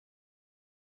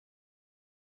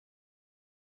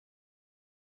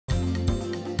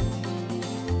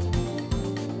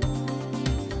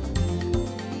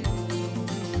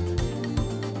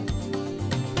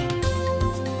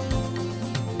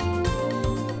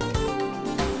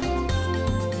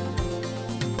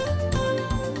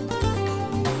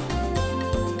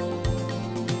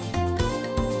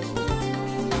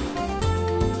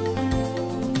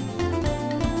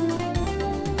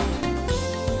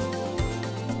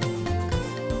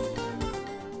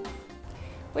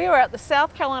We are at the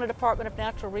South Carolina Department of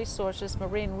Natural Resources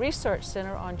Marine Research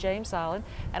Center on James Island,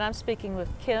 and I'm speaking with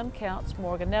Kim Counts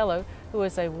Morganello, who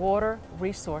is a water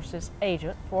resources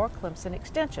agent for Clemson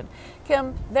Extension.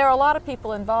 Kim, there are a lot of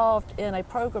people involved in a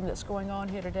program that's going on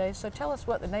here today, so tell us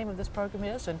what the name of this program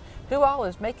is and who all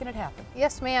is making it happen.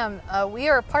 Yes, ma'am. We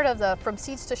are a part of the From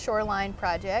Seeds to Shoreline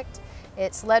project.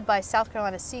 It's led by South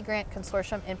Carolina Sea Grant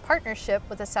Consortium in partnership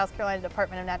with the South Carolina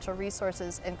Department of Natural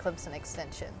Resources and Clemson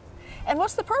Extension. And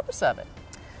what's the purpose of it?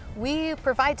 We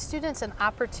provide students an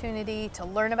opportunity to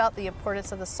learn about the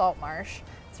importance of the salt marsh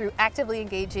through actively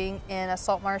engaging in a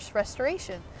salt marsh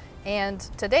restoration. And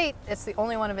to date, it's the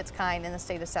only one of its kind in the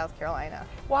state of South Carolina.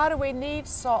 Why do we need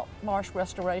salt marsh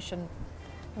restoration?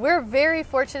 We're very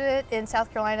fortunate in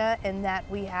South Carolina in that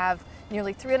we have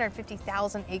nearly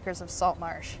 350,000 acres of salt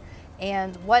marsh.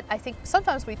 And what I think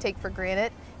sometimes we take for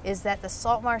granted is that the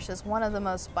salt marsh is one of the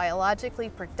most biologically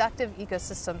productive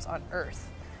ecosystems on Earth,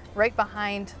 right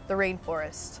behind the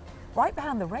rainforest. Right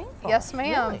behind the rainforest? Yes,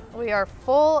 ma'am. Really? We are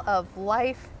full of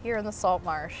life here in the salt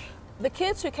marsh. The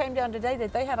kids who came down today,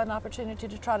 did they have an opportunity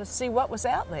to try to see what was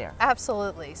out there?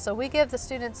 Absolutely. So we give the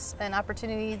students an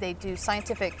opportunity. They do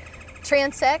scientific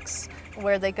transects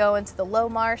where they go into the low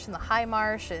marsh and the high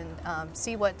marsh and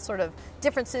see what sort of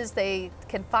differences they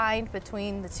can find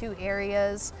between the two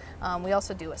areas. We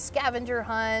also do a scavenger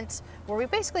hunt where we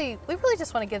really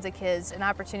just want to give the kids an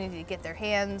opportunity to get their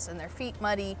hands and their feet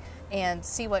muddy and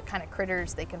see what kind of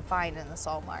critters they can find in the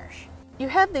salt marsh. You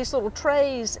have these little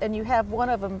trays and you have one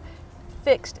of them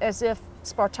fixed as if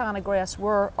Spartina grass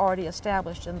were already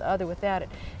established and the other without it.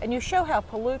 And you show how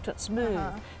pollutants move.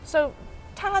 So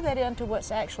tie that into what's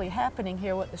actually happening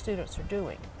here, what the students are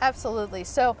doing. Absolutely.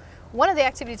 So one of the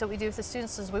activities that we do with the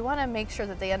students is we want to make sure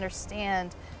that they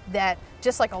understand that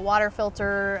just like a water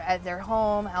filter at their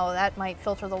home, how that might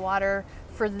filter the water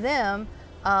for them,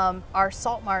 our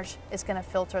salt marsh is going to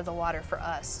filter the water for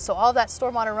us. So all that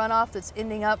stormwater runoff that's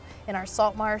ending up in our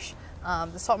salt marsh,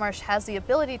 the salt marsh has the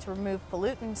ability to remove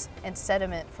pollutants and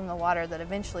sediment from the water that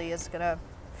eventually is going to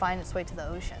find its way to the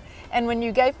ocean. And when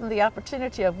you gave them the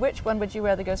opportunity of which one would you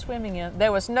rather go swimming in,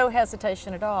 there was no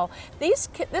hesitation at all.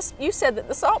 You said that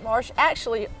the salt marsh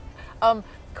actually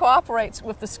cooperates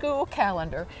with the school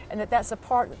calendar and that's a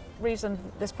reason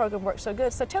this program works so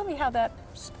good. So tell me how that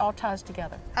all ties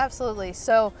together. Absolutely.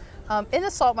 So in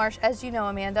the salt marsh, as you know,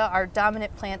 Amanda, our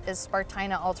dominant plant is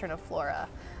Spartina Alterniflora.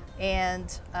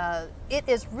 And it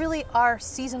is really our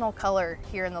seasonal color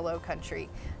here in the Low Country.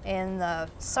 In the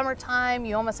summertime,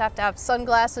 you almost have to have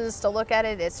sunglasses to look at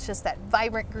it. It's just that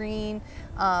vibrant green.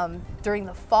 During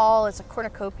the fall, it's a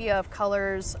cornucopia of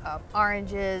colors,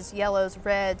 oranges, yellows,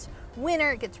 reds.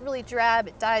 Winter, it gets really drab,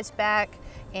 it dies back.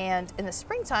 And in the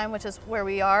springtime, which is where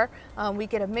we are, we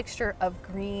get a mixture of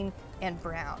green and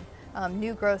brown,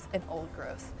 new growth and old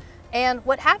growth. And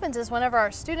what happens is whenever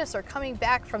our students are coming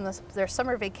back from their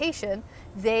summer vacation,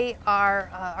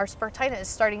 our Spartina is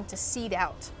starting to seed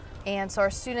out. And so our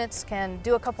students can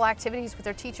do a couple activities with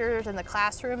their teachers in the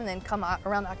classroom and then come out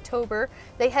around October,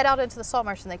 they head out into the salt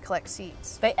marsh and they collect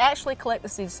seeds. They actually collect the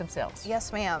seeds themselves?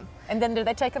 Yes, ma'am. And then do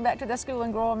they take them back to their school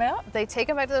and grow them out? They take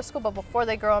them back to their school, but before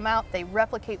they grow them out, they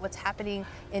replicate what's happening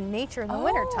in nature in the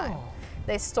wintertime.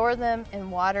 They store them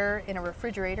in water in a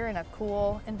refrigerator in a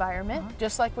cool environment.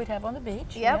 Just like we'd have on the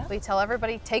beach. Yep, yeah. We tell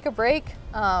everybody, take a break,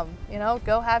 you know,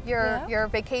 go have your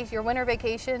vacation, your winter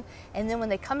vacation, and then when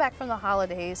they come back from the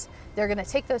holidays, they're gonna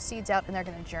take those seeds out and they're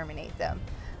gonna germinate them.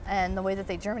 And the way that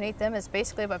they germinate them is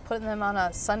basically by putting them on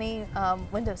a sunny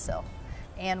windowsill.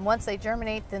 And once they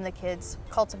germinate, then the kids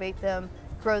cultivate them,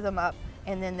 grow them up,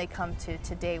 and then they come to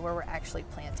today where we're actually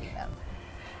planting them.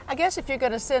 I guess if you're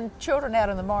going to send children out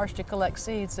in the marsh to collect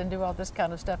seeds and do all this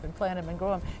kind of stuff and plant them and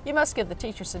grow them, you must give the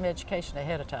teachers some education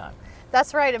ahead of time.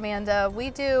 That's right, Amanda.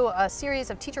 We do a series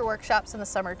of teacher workshops in the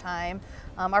summertime.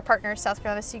 Our partners, South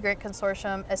Carolina Sea Grant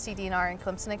Consortium, SCDNR, and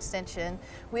Clemson Extension,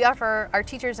 we offer our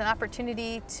teachers an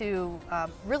opportunity to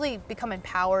really become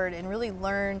empowered and really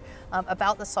learn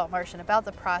about the salt marsh and about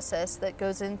the process that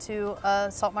goes into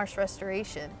salt marsh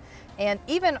restoration. And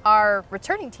even our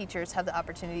returning teachers have the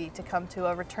opportunity to come to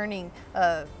a returning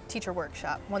teacher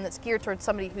workshop, one that's geared towards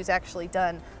somebody who's actually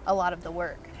done a lot of the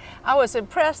work. I was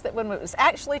impressed that when it was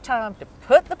actually time to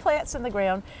put the plants in the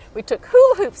ground, we took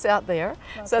hula hoops out there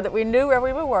so that we knew where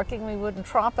we were working, we wouldn't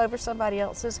tromp over somebody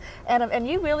else's. And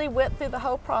you really went through the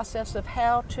whole process of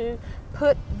how to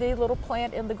put the little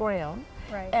plant in the ground.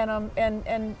 Right.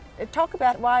 And talk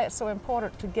about why it's so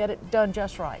important to get it done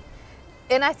just right.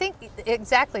 And I think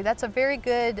exactly, that's a very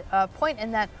good point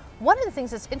in that one of the things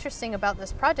that's interesting about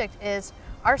this project is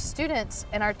our students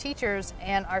and our teachers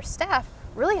and our staff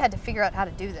really had to figure out how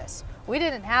to do this. we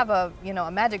didn't have a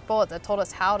magic bullet that told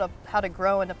us how to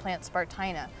grow and to plant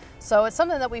Spartina. So it's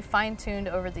something that we fine-tuned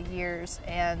over the years,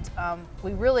 and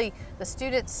the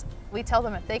students, we tell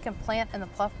them if they can plant in the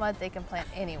pluff mud, they can plant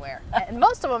anywhere. And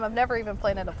most of them have never even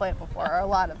planted a plant before, or a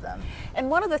lot of them. And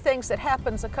one of the things that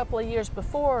happens a couple of years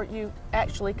before you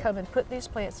actually come and put these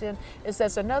plants in is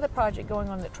there's another project going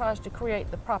on that tries to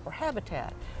create the proper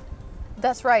habitat.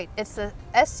 That's right. It's the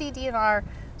SCDNR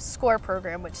SCORE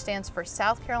program, which stands for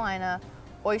South Carolina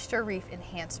Oyster Reef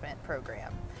Enhancement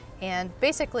Program. And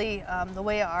basically, the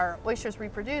way our oysters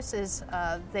reproduce is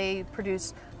they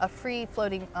produce a free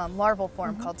floating larval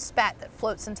form called spat that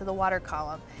floats into the water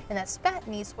column. And that spat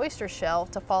needs oyster shell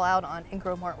to fall out on and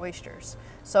grow more oysters.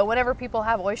 So whenever people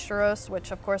have oyster roast, which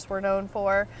of course we're known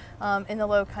for in the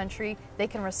Low Country, they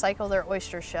can recycle their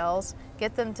oyster shells,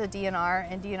 get them to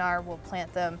DNR, and DNR will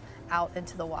plant them out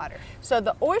into the water. So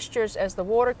the oysters, as the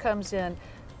water comes in,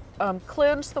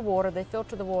 cleanse the water, they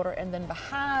filter the water, and then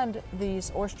behind these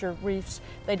oyster reefs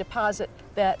they deposit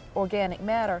that organic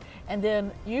matter, and then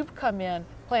you come in,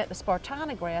 plant the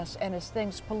Spartina grass, and as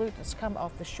pollutants come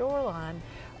off the shoreline,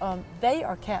 they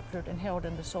are captured and held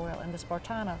in the soil, and the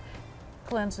Spartina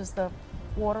cleanses the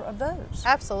water of those.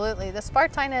 Absolutely. The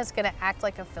Spartina is going to act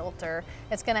like a filter.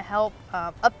 It's going to help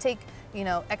uptake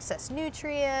excess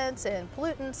nutrients and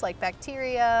pollutants like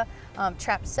bacteria,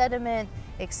 trapped sediment,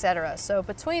 etc. So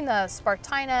between the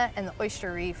Spartina and the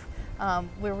oyster reef,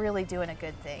 we're really doing a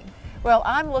good thing. Well,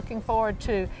 I'm looking forward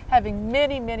to having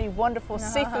many, many wonderful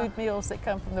seafood meals that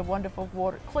come from the wonderful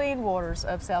clean waters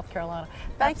of South Carolina.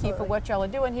 Thank you for what y'all are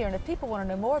doing here. And if people want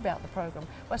to know more about the program,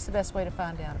 what's the best way to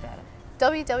find out about it?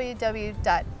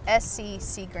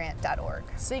 www.scseagrant.org.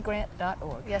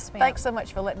 Seagrant.org. Yes, ma'am. Thanks so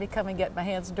much for letting me come and get my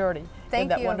hands dirty in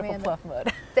that wonderful Amanda. pluff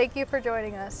mud. Thank you for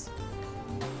joining us.